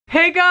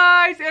Hey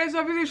guys, it's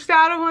obviously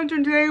Shadow Hunter,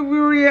 and today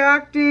we're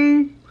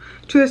reacting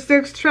to the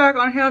 6th track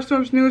on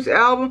Halestorm's newest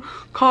album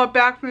called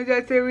Back from the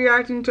Dead. Today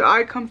reacting to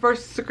I Come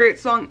First. It's a great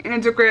song and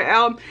it's a great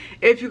album.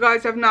 If you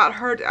guys have not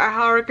heard, I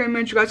highly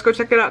recommend you guys go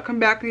check it out. Come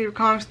back and leave your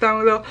comments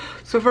down below.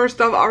 So first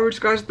off, I'll read you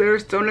guys the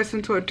lyrics, don't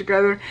listen to it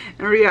together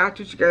and react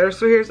to it together.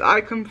 So here's I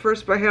Come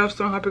First by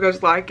Halestorm. Hope you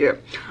guys like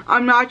it.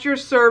 I'm not your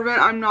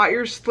servant, I'm not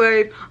your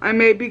slave. I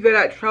may be good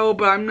at trouble,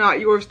 but I'm not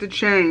yours to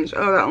change.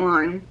 Oh, that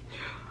line.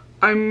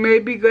 I may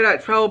be good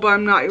at trouble, but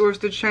I'm not yours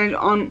to change.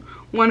 On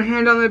one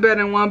hand on the bed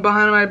and one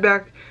behind my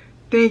back.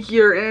 Think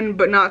you're in,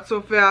 but not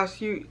so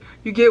fast. You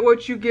get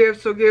what you give,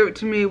 so give it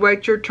to me.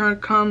 Wait your turn,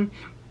 come,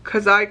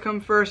 'cause I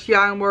come first. Yeah,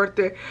 I'm worth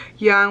it.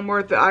 Yeah, I'm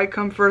worth it. I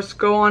come first.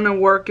 Go on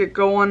and work it.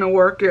 Go on and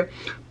work it.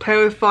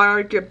 Play with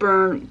fire, get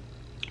burned.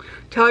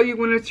 Tell you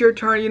when it's your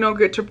turn, you don't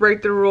get to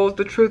break the rules.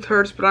 The truth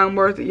hurts, but I'm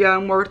worth it. Yeah,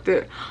 I'm worth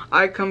it.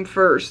 I come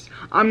first.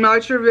 I'm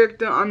not your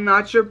victim. I'm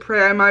not your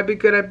prey. I might be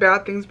good at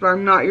bad things, but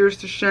I'm not yours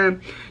to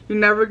shame. You're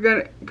never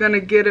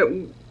gonna get it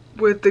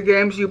with the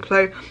games you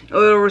play. A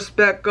little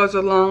respect goes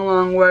a long,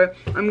 long way.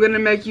 I'm gonna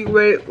make you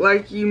wait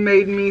like you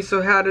made me.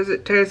 So how does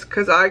it taste?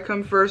 'Cause I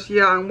come first.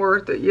 Yeah, I'm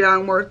worth it. Yeah,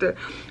 I'm worth it.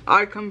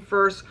 I come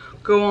first.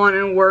 Go on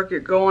and work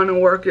it. Go on and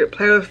work it.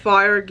 Play with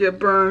fire, get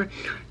burned.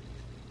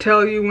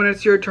 Tell you when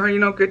it's your turn, you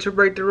don't get to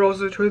break the rules.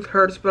 The truth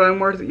hurts, but I'm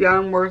worth it. Yeah,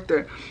 I'm worth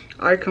it.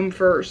 I come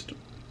first.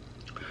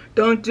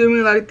 Don't do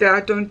me like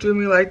that. Don't do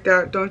me like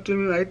that. Don't do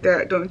me like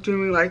that. Don't do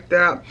me like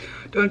that.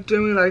 Don't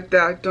do me like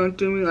that. Don't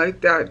do me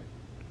like that.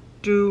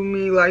 Do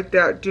me like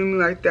that. Do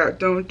me like that.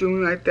 Don't do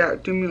me like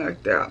that. Do me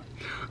like that.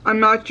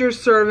 I'm not your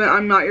servant.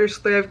 I'm not your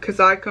slave.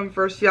 'Cause I come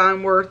first. Yeah,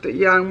 I'm worth it.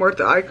 Yeah, I'm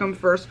worth it. I come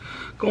first.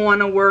 Go on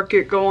and work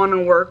it. Go on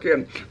and work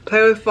it.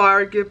 Play with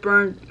fire. Get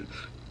burned.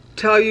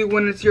 Tell you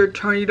when it's your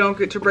turn, you don't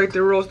get to break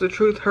the rules. The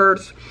truth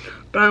hurts,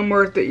 but I'm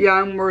worth it. Yeah,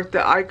 I'm worth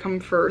it. I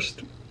come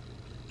first.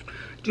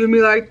 Do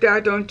me like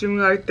that, don't do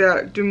me like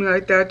that. Do me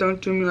like that,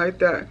 don't do me like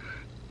that.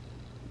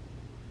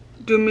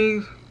 Do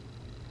me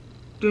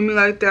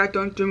like that,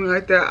 don't do me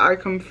like that. I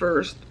come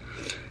first.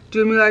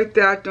 Do me like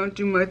that, don't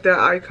do me like that.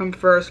 I come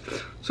first.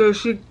 So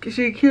she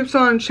keeps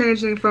on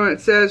changing from it.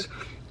 Says,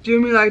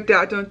 do me like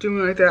that, don't do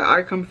me like that.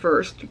 I come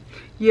first.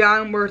 Yeah,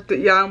 I'm worth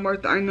it. Yeah, I'm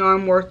worth it. I know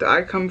I'm worth it.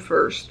 I come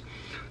first.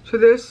 So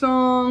this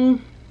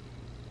song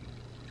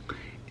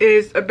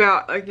is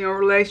about, like, you know,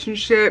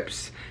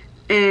 relationships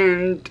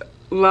and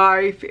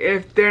life.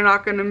 If they're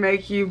not going to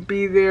make you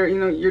be there, you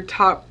know, your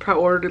top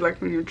priority,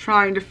 like when you're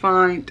trying to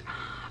find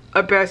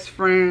a best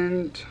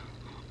friend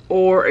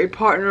or a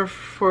partner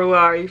for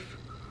life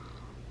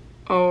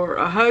or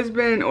a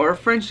husband or a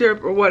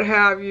friendship or what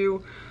have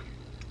you,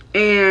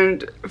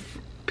 and if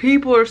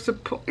people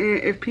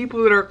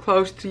that are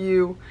close to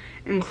you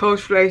in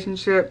close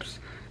relationships,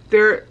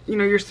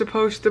 you're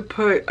supposed to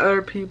put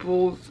other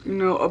people's,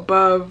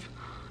 above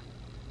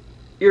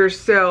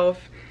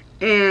yourself.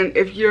 And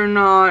if you're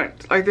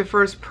not, like, the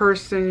first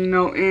person,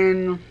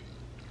 in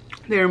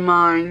their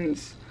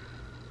minds,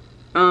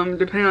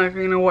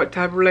 depending on, what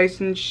type of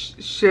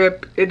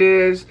relationship it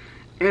is,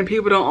 and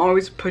people don't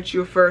always put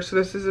you first. So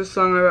this is a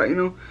song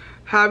about,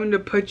 having to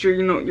put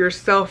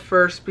yourself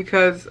first,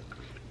 because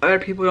other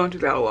people don't do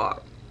that a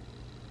lot.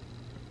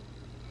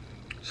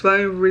 So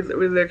let me read the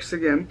lyrics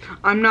again.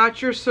 I'm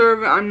not your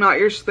servant, I'm not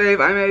your slave.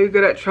 I may be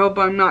good at trouble,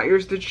 but I'm not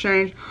yours to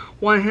change.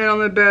 One hand on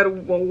the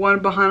bed, one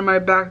behind my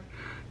back.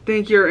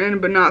 Think you're in,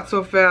 but not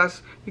so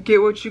fast. You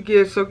get what you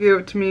give, so give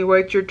it to me.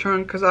 Wait your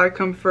turn, 'cause I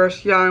come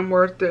first. Yeah, I'm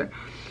worth it.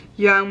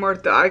 Yeah, I'm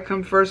worth it. I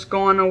come first.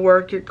 Go on and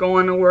work it. Go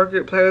on and work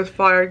it. Play with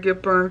fire,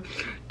 get burned.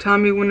 Tell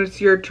me when it's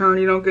your turn.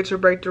 You don't get to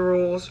break the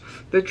rules.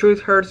 The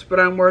truth hurts,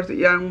 but I'm worth it.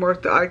 Yeah, I'm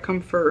worth it. I come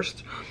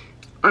first.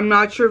 I'm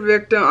not your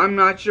victim, I'm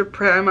not your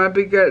prey. I might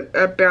be good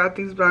at bad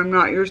things, but I'm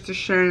not yours to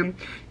shame.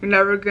 You're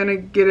never gonna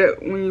get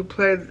it when you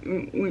play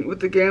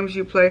with the games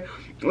you play.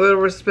 A little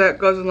respect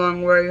goes a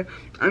long way.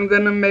 I'm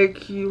gonna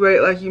make you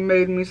wait like you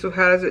made me, so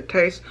how does it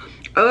taste?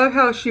 I love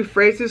how she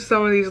phrases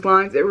some of these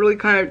lines. It really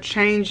kind of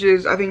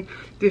changes, I think,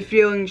 the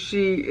feeling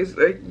she is,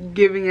 like,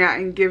 giving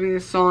the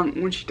song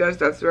when she does.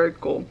 That's very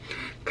cool.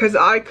 'Cause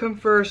I come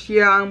first,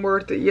 yeah, I'm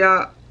worth it.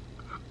 Yeah,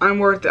 I'm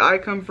worth it. I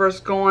come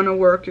first. Go on and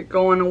work it.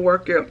 Go on and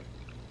work it.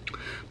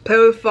 Play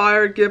with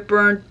fire, get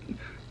burned.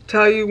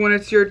 Tell you when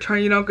it's your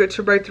turn, you don't get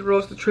to break the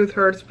rules. The truth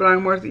hurts, but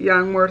I'm worth it. Yeah,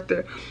 I'm worth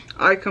it.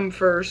 I come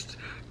first.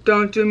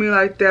 Don't do me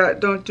like that.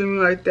 Don't do me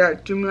like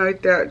that. Do me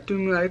like that. Do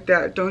me like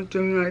that. Don't do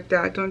me like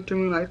that. Don't do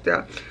me like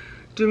that.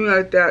 Do me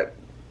like that.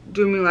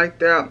 Do me like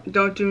that.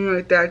 Don't do me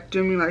like that.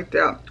 Do me like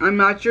that. I'm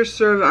not your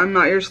servant. I'm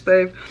not your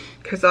slave.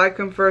 'Cause I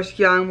come first.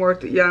 Yeah, I'm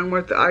worth it. Yeah, I'm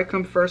worth it. I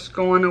come first.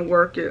 Go on and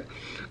work it.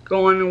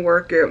 Go on and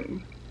work it.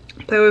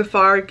 Play with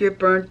fire, get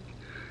burned.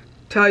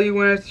 Tell you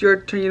when it's your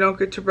turn, you don't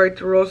get to break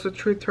the rules. The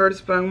truth hurts,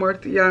 but I'm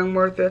worth it. Yeah, I'm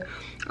worth it.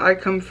 I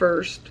come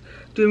first.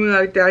 Do me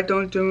like that,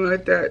 don't do me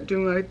like that. Do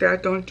me like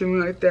that, don't do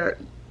me like that.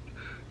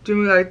 Do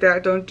me like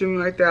that, don't do me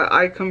like that.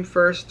 I come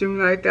first. Do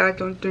me like that,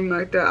 don't do me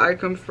like that. I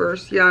come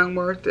first. Yeah, I'm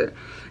worth it.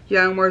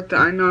 Yeah, I'm worth it.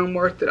 I know I'm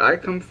worth it. I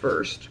Come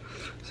First.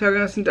 So I'm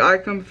going to listen to I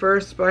Come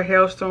First by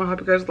Halestorm. I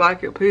hope you guys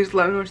like it. Please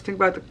let me know what you think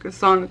about the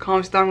song in the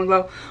comments down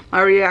below.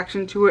 My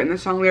reaction to it and the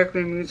song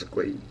lyrically and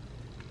musically.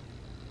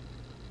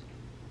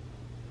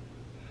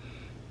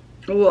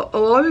 Well, a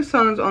lot of these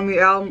songs on the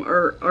album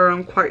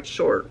are quite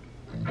short.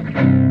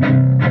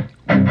 I'm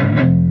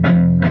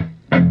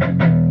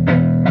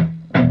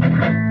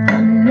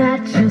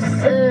not your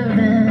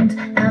servant,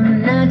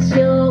 I'm not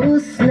your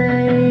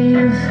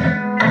slave.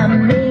 I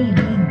may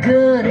be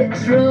good at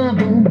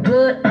trouble,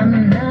 but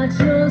I'm not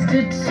yours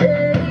to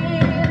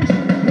change.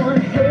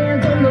 One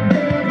hand on the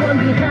bed, one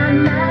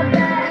behind my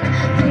back.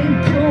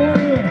 Think you're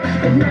in,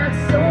 but not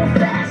so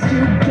fast.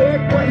 You get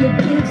what you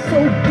give, so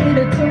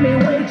bitter to me,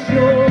 wait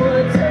your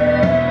turn.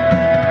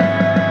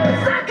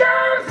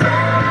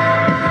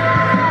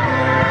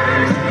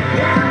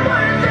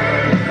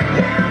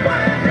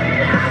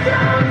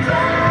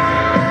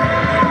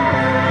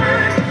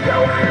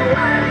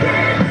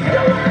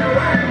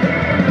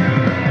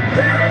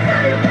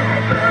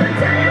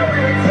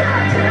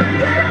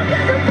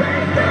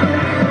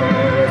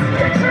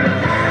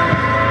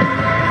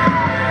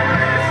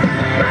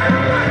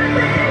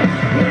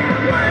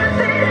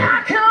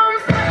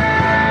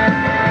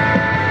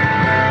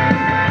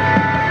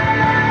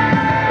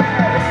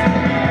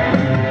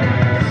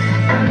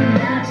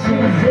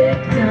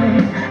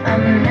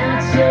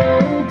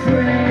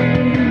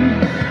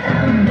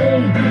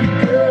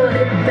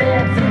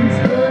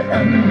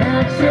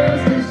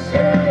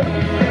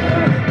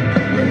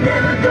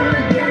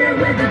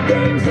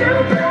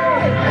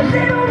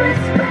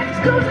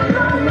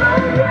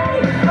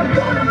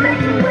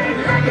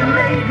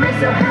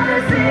 So how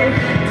does it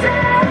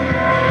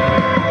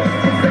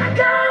taste? 'Cause I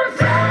come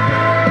first.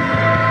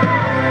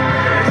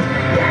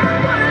 Yeah,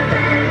 I'm worth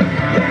it.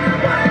 Yeah, I'm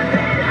worth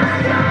it. I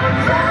come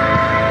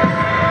first.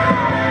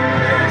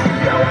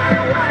 Don't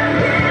wanna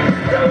work it.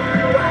 Don't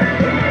wanna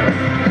work it.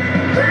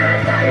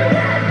 Let's tell you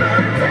that, but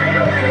I'll tell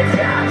you when it's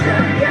your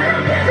turn. You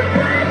don't get to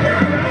break the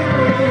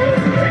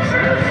rules. The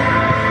truth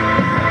hurts,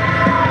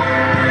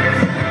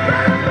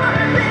 but I'm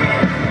worth it.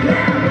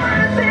 Yeah, I'm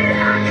worth it. I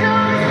come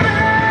first.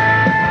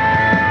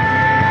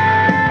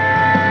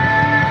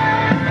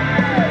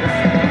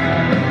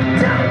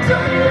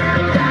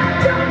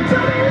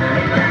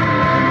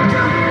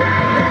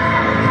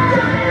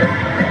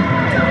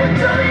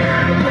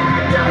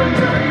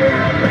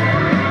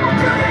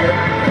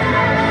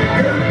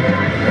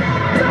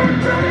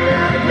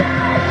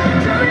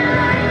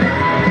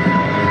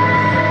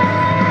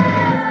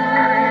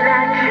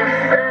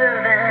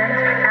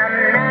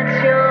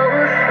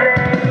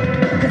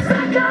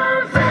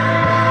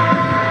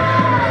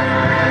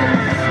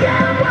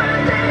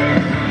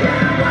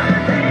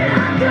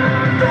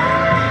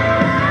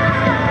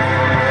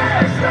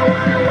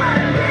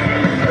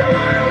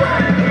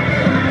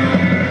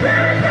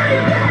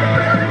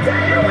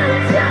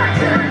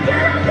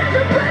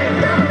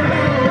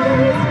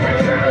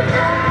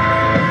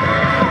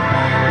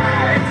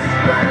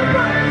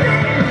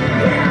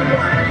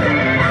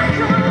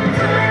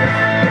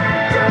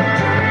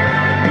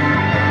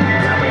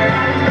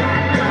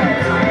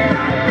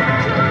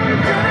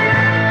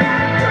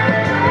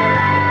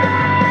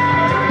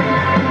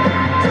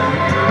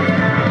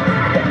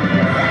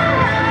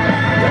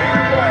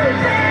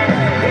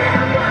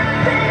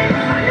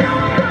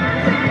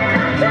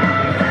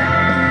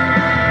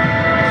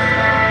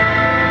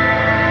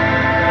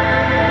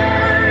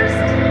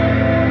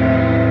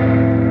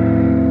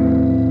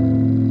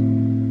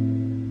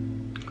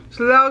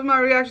 So that was my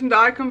reaction to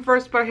I Come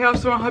First by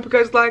Halestorm. I hope you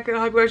guys like it. I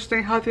hope you guys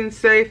stay healthy and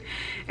safe.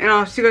 And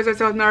I'll see you guys next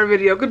time with another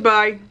video.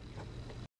 Goodbye.